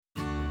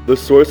The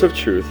Source of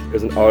Truth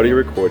is an audio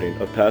recording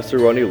of Pastor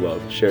Ronnie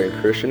Love sharing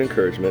Christian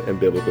encouragement and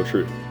biblical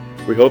truth.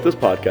 We hope this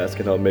podcast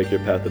can help make your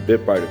path a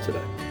bit brighter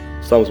today.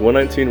 Psalms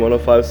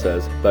 119:105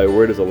 says, "Thy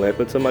word is a lamp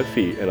unto my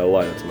feet and a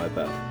light unto my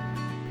path."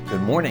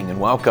 Good morning and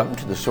welcome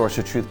to the Source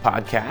of Truth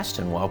podcast,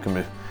 and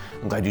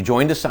I'm glad you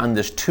joined us on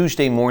this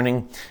Tuesday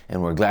morning,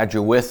 and we're glad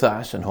you're with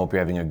us and hope you're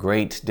having a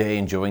great day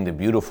enjoying the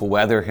beautiful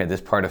weather at this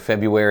part of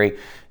February,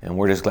 and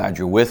we're just glad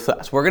you're with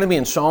us. We're going to be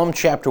in Psalm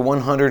chapter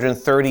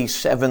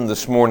 137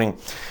 this morning,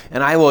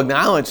 and I will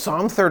acknowledge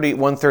Psalm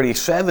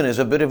 137 is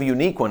a bit of a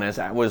unique one, as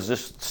I was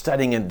just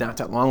studying it not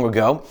that long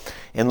ago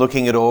and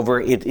looking it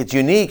over. It's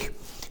unique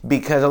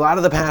because a lot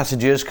of the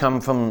passages come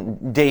from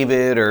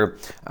David or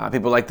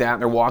people like that,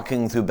 and they're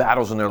walking through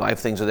battles in their life,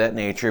 things of that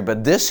nature.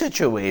 But this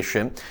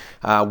situation,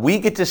 we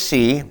get to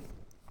see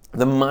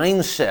the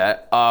mindset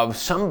of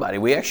somebody.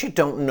 We actually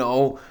don't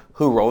know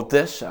who wrote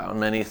this.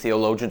 Many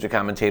theologians or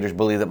commentators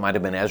believe that might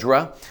have been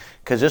Ezra,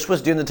 because this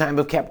was during the time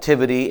of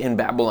captivity in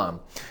Babylon.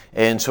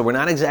 And so we're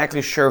not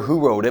exactly sure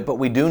who wrote it, but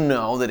we do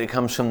know that it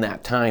comes from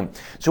that time.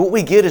 So what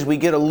we get is we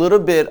get a little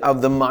bit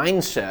of the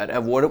mindset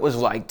of what it was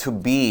like to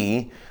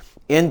be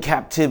in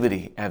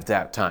captivity at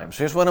that time. So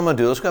here's what I'm going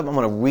to do. I'm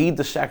going to read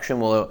the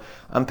section. We'll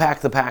unpack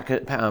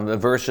the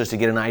verses to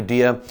get an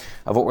idea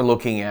of what we're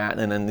looking at,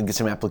 and then get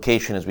some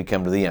application as we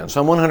come to the end.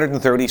 Psalm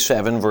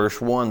 137,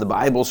 verse 1, the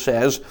Bible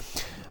says,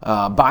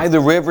 "By the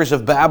rivers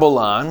of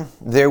Babylon,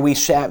 there we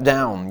sat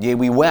down. Yea,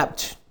 we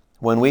wept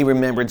when we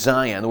remembered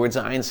Zion." The word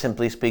Zion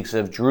simply speaks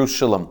of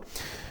Jerusalem.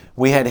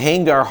 "We had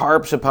hanged our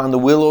harps upon the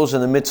willows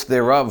in the midst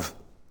thereof.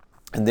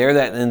 And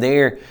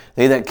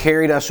they that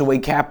carried us away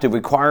captive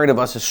required of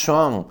us a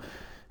song.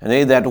 And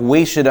they that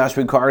wasted us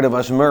required of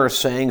us mirth,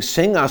 saying,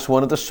 Sing us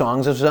one of the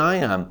songs of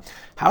Zion.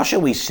 How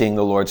shall we sing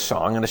the Lord's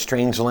song in a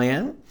strange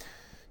land?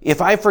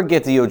 If I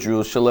forget thee, O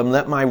Jerusalem,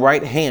 let my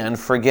right hand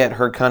forget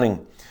her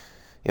cunning.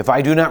 If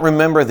I do not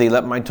remember thee,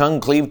 let my tongue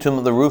cleave to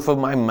the roof of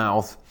my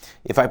mouth.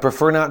 If I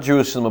prefer not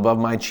Jerusalem above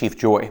my chief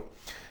joy.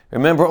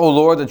 Remember, O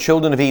Lord, the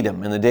children of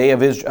Edom, in the day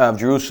of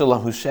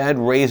Jerusalem, who said,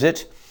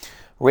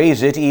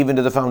 Raise it even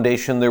to the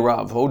foundation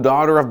thereof. O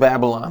daughter of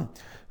Babylon,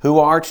 who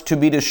art to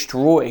be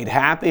destroyed,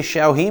 happy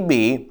shall he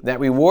be that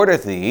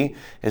rewardeth thee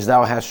as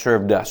thou hast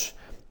served us.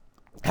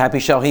 Happy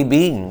shall he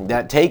be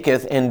that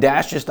taketh and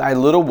dasheth thy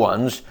little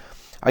ones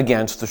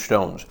against the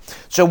stones."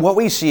 So what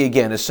we see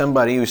again is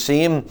somebody, you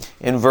see him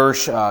in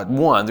verse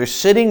 1, they're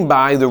sitting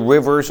by the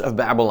rivers of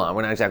Babylon.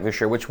 We're not exactly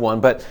sure which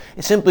one, but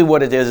it's simply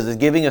what it is it's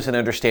giving us an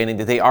understanding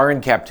that they are in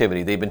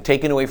captivity. They've been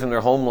taken away from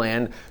their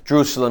homeland,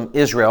 Jerusalem,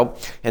 Israel,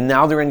 and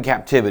now they're in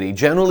captivity.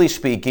 Generally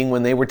speaking,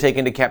 when they were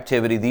taken to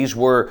captivity, these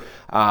were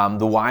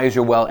the wise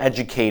or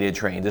well-educated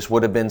trained. This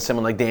would have been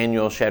someone like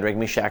Daniel, Shadrach,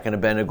 Meshach, and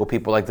Abednego,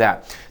 people like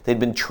that. They'd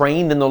been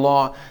trained in the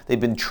law. They'd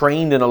been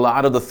trained in a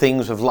lot of the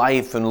things of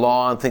life and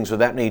law and things of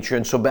that nature.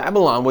 And so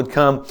Babylon would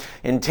come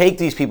and take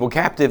these people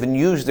captive and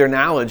use their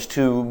knowledge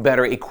to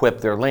better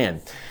equip their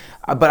land.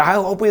 But I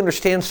hope we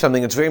understand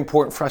something that's very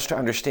important for us to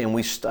understand.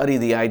 We study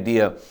the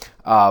idea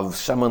of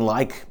someone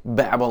like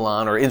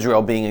Babylon or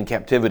Israel being in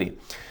captivity.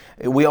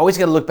 We always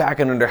got to look back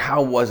and wonder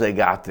how was they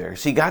got there.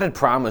 See, God had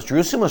promised.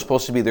 Jerusalem was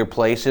supposed to be their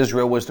place.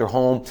 Israel was their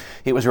home.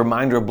 It was a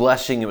reminder of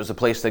blessing. It was the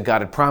place that God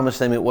had promised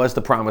them. It was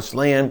the promised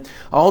land.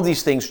 All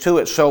these things to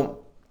it. So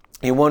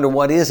you wonder,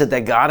 what is it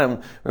that got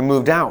them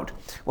moved out?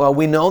 Well,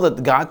 we know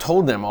that God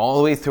told them all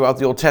the way throughout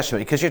the Old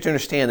Testament, because you have to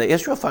understand that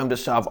Israel found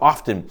itself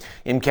often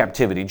in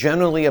captivity.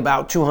 Generally,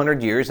 about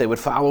 200 years, they would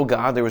follow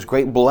God. There was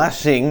great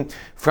blessing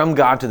from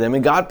God to them.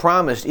 And God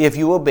promised, if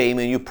you obey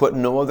me and you put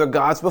no other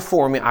gods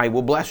before me, I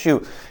will bless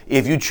you.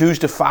 If you choose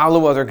to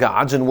follow other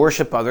gods and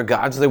worship other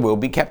gods, there will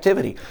be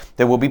captivity.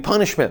 There will be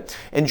punishment.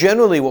 And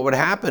generally, what would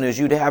happen is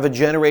you'd have a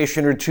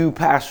generation or two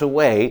pass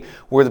away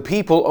where the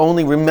people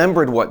only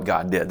remembered what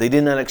God did. They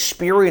did not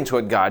experience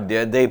what God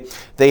did.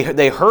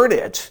 They heard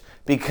it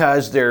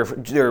because their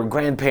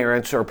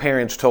grandparents or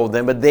parents told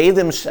them, but they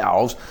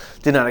themselves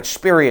did not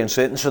experience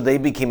it, and so they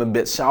became a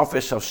bit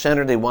selfish,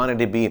 self-centered. They wanted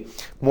to be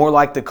more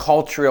like the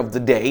culture of the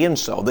day, and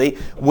so they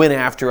went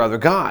after other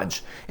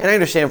gods. And I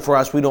understand for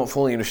us, we don't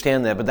fully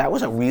understand that, but that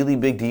was a really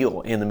big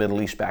deal in the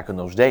Middle East back in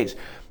those days.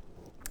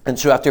 And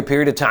so after a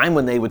period of time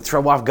when they would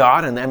throw off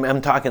God, and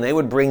I'm talking, they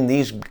would bring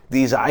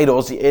these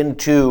idols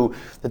into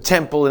the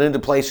temple and into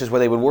places where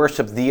they would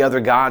worship the other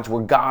gods,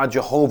 where God,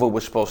 Jehovah,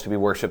 was supposed to be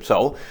worshipped.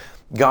 So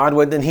God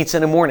would, then he'd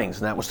send them warnings,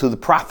 and that was through the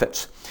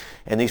prophets.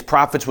 And these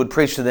prophets would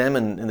preach to them,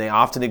 and they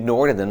often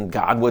ignored it, and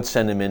God would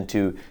send them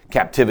into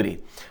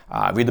captivity.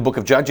 Read the book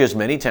of Judges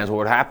many times. What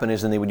would happen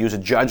is then they would use a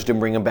judge to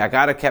bring them back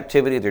out of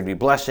captivity. There'd be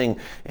blessing,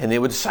 and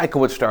the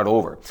cycle would start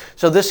over.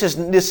 So this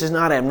is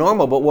not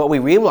abnormal, but what we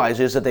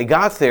realize is that they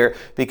got there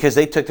because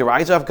they took their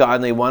eyes off God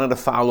and they wanted to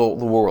follow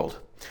the world.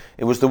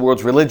 It was the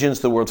world's religions,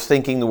 the world's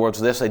thinking, the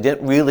world's this. They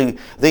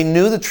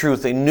knew the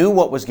truth. They knew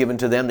what was given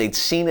to them. They'd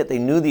seen it. They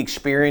knew the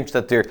experience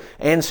that their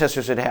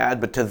ancestors had had.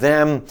 But to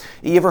them,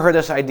 you ever heard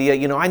this idea,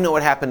 I know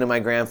what happened to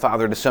my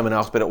grandfather, to someone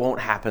else, but it won't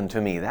happen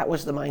to me. That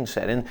was the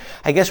mindset. And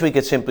I guess we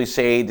could simply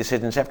say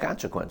decisions have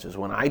consequences.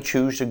 When I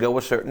choose to go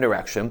a certain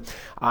direction,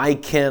 I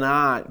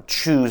cannot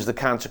choose the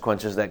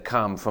consequences that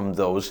come from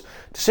those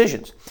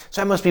decisions.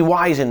 So I must be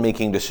wise in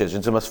making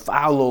decisions. I must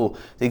follow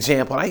the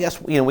example. And I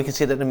guess, we can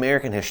say that in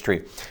American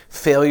history,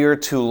 failure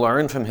to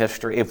learn from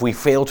history, if we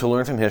fail to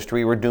learn from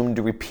history, we're doomed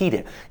to repeat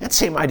it. That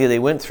same idea they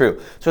went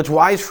through. So it's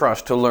wise for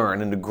us to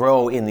learn and to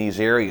grow in these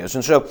areas.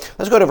 And so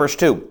let's go to verse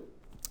 2.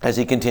 As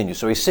he continues.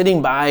 So he's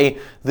sitting by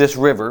this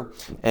river,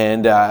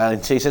 and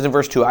so he says in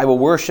verse 2, I will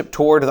worship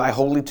toward thy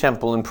holy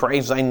temple and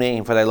praise thy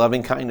name for thy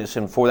loving kindness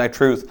and for thy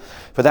truth,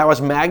 for thou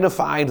hast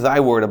magnified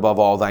thy word above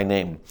all thy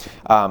name.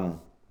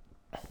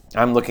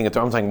 I'm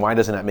thinking, why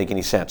doesn't that make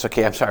any sense?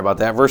 Okay, I'm sorry about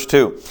that. Verse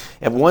 2,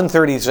 at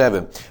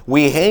 137,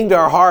 we hanged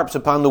our harps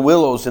upon the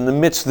willows in the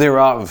midst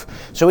thereof.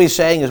 So he's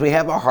saying, as we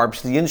have our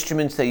harps, the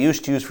instruments they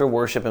used to use for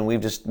worship, and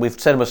we've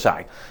set them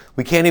aside.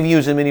 We can't even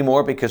use them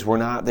anymore because we're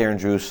not there in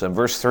Jerusalem.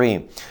 Verse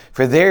 3,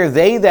 for there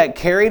they that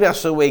carried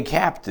us away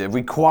captive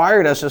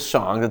required us a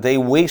song, that they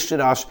wasted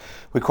us,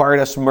 required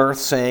us mirth,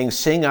 saying,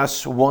 sing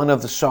us one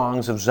of the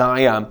songs of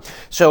Zion.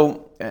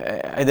 So,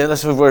 and then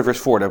let's move over to verse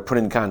 4 to put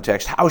in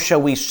context. How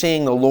shall we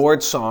sing the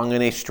Lord's song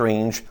in a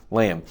strange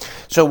land?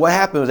 So what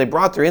happened was they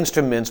brought their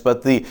instruments,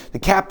 but the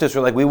captives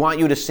were like, we want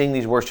you to sing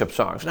these worship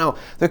songs. Now,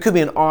 there could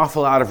be an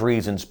awful lot of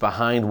reasons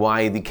behind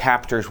why the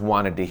captors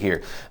wanted to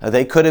hear.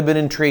 They could have been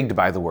intrigued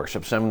by the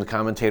worship. Some of the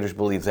commentators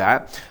believe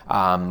that.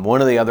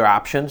 One of the other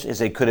options is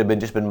they could have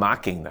just been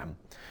mocking them.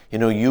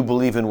 You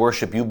believe in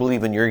worship, you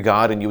believe in your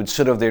God, and you would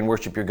sit over there and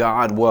worship your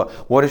God. Well,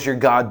 what has your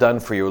God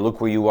done for you?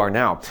 Look where you are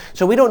now.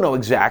 So we don't know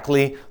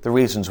exactly the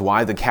reasons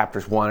why the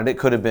captors wanted it.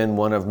 Could have been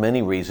one of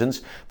many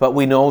reasons, but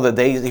we know that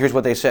here's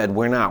what they said,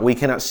 we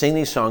cannot sing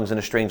these songs in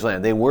a strange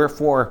land. They were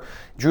for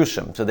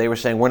Jerusalem, so they were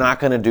saying, we're not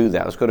going to do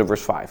that. Let's go to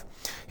verse 5.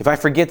 If I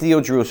forget thee,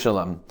 O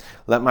Jerusalem,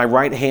 let my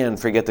right hand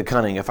forget the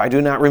cunning. If I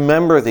do not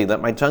remember thee,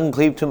 let my tongue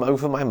cleave to the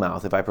roof of my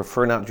mouth. If I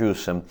prefer not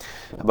Jerusalem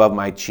above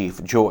my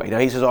chief joy. Now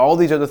he says, all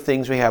these are the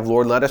things we have,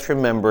 Lord, let us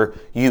remember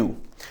you.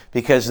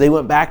 Because they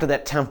went back to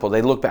that temple.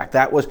 They looked back.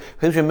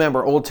 Please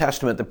remember, Old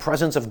Testament, the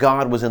presence of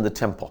God was in the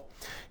temple.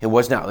 It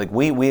was not. Like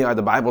we are,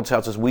 the Bible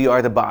tells us, we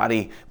are the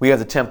body, we are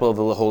the temple of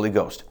the Holy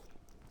Ghost,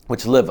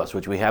 which live us,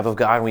 which we have of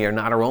God, and we are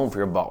not our own, for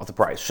we are bought with a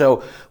price.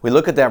 So we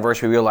look at that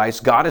verse, we realize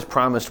God has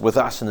promised with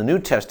us in the New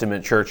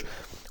Testament church,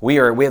 we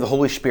have the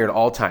Holy Spirit at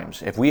all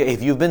times. If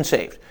you've been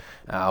saved,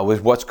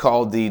 with what's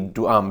called the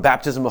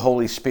baptism of the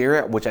Holy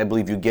Spirit, which I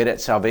believe you get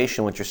at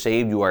salvation. Once you're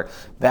saved, you are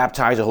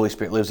baptized, the Holy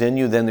Spirit lives in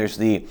you. Then there's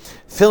the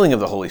filling of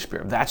the Holy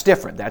Spirit. That's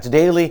different. That's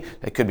daily.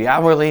 It could be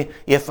hourly.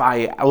 If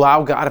I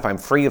allow God, if I'm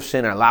free of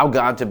sin, I allow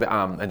God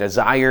to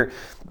desire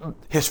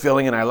His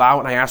filling, and I allow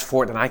it and I ask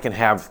for it, then I can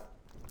have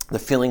the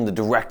filling, the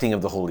directing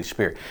of the Holy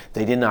Spirit.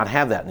 They did not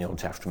have that in the Old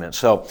Testament.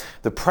 So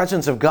the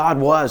presence of God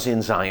was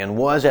in Zion,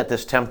 was at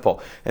this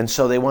temple. And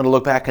so they want to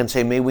look back and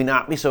say, may we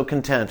not be so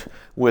content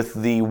with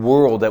the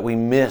world that we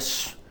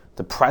miss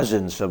the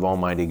presence of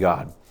Almighty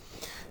God.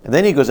 And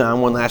then he goes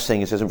on, one last thing.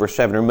 He says in verse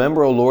 7,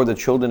 remember, O Lord, the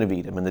children of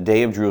Edom, in the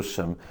day of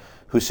Jerusalem,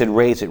 who said,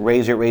 raise it,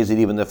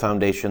 even the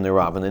foundation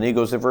thereof. And then he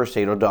goes to verse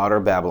 8, O daughter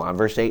of Babylon.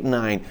 Verse 8 and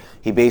 9,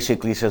 he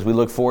basically says, we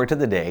look forward to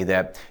the day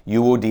that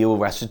you will deal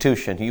with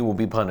restitution. You will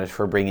be punished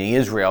for bringing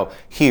Israel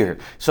here.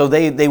 So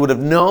they would have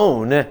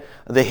known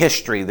the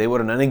history. They would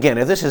have known. And again,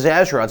 if this is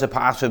Ezra, it's a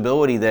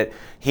possibility that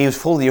he was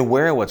fully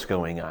aware of what's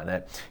going on.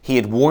 That he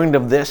had warned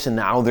of this, and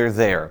now they're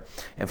there.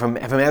 And from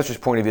Ezra's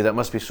point of view, that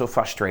must be so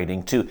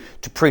frustrating to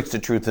preach the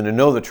truth and to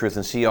know the truth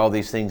and see all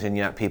these things, and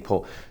yet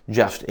people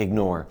just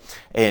ignore.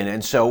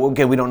 And so,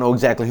 again, we don't know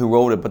exactly who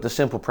wrote it, but the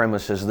simple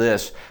premise is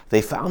this.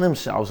 They found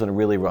themselves in a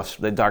really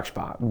dark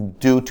spot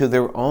due to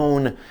their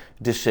own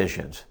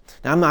decisions.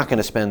 Now, I'm not going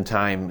to spend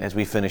time, as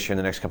we finish here in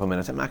the next couple of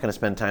minutes, I'm not going to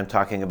spend time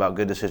talking about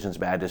good decisions,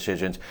 bad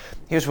decisions.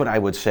 Here's what I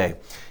would say.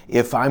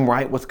 If I'm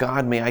right with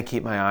God, may I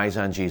keep my eyes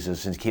on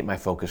Jesus and keep my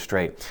focus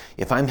straight.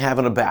 If I'm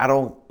having a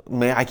battle,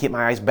 may I keep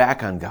my eyes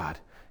back on God.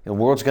 The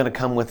world's going to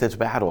come with its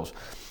battles.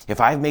 If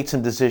I've made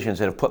some decisions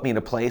that have put me in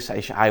a place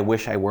I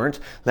wish I weren't,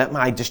 let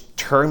me just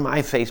turn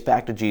my face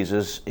back to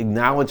Jesus,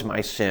 acknowledge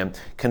my sin,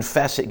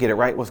 confess it, get it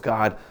right with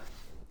God,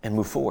 and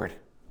move forward.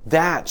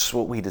 That's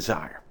what we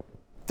desire.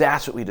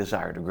 That's what we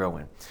desire to grow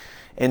in.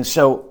 And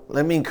so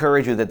let me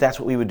encourage you that that's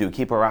what we would do.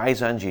 Keep our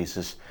eyes on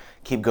Jesus.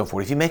 Keep going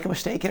forward. If you make a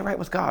mistake, get it right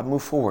with God.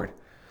 Move forward.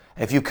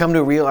 If you come to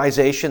a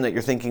realization that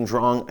your thinking's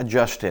wrong,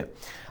 adjust it.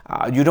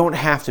 You don't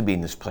have to be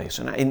in this place.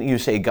 And you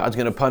say, God's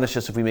going to punish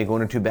us if we make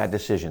one or two bad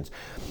decisions.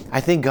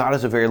 I think God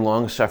is a very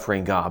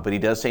long-suffering God, but He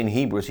does say in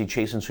Hebrews, He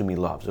chastens whom He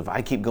loves. If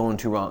I keep going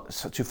too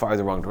far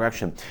the wrong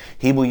direction,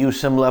 He will use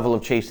some level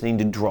of chastening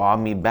to draw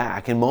me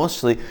back, and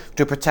mostly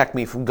to protect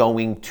me from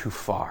going too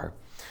far.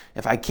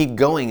 If I keep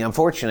going,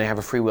 unfortunately, I have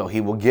a free will.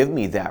 He will give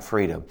me that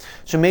freedom.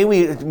 So may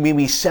we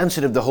be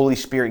sensitive to the Holy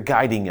Spirit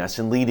guiding us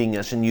and leading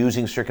us and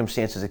using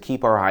circumstances to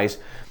keep our eyes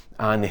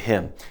on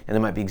Him. And that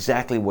might be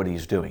exactly what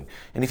He's doing.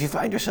 And if you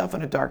find yourself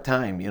in a dark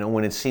time,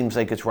 when it seems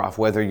like it's rough,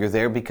 whether you're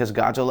there because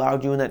God's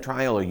allowed you in that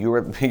trial or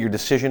your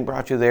decision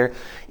brought you there,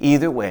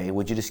 either way,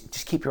 would you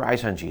just keep your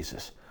eyes on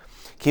Jesus?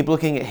 Keep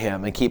looking at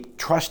Him and keep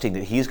trusting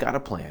that He's got a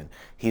plan.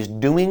 He's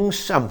doing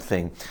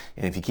something.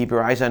 And if you keep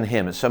your eyes on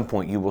Him, at some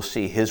point you will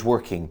see His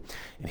working,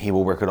 and He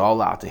will work it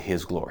all out to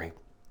His glory.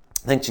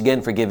 Thanks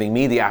again for giving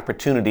me the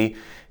opportunity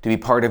to be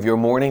part of your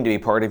morning, to be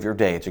part of your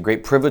day. It's a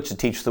great privilege to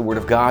teach the Word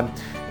of God,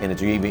 and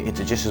it's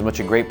just as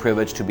much a great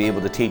privilege to be able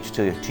to teach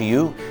to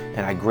you,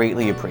 and I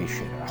greatly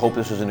appreciate it. I hope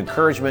this was an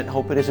encouragement. I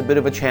hope it is a bit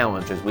of a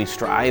challenge as we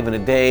strive in a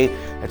day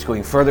that's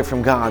going further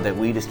from God, that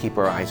we just keep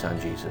our eyes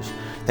on Jesus.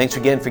 Thanks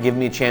again for giving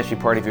me a chance to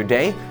be part of your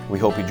day. We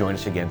hope you join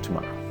us again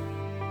tomorrow.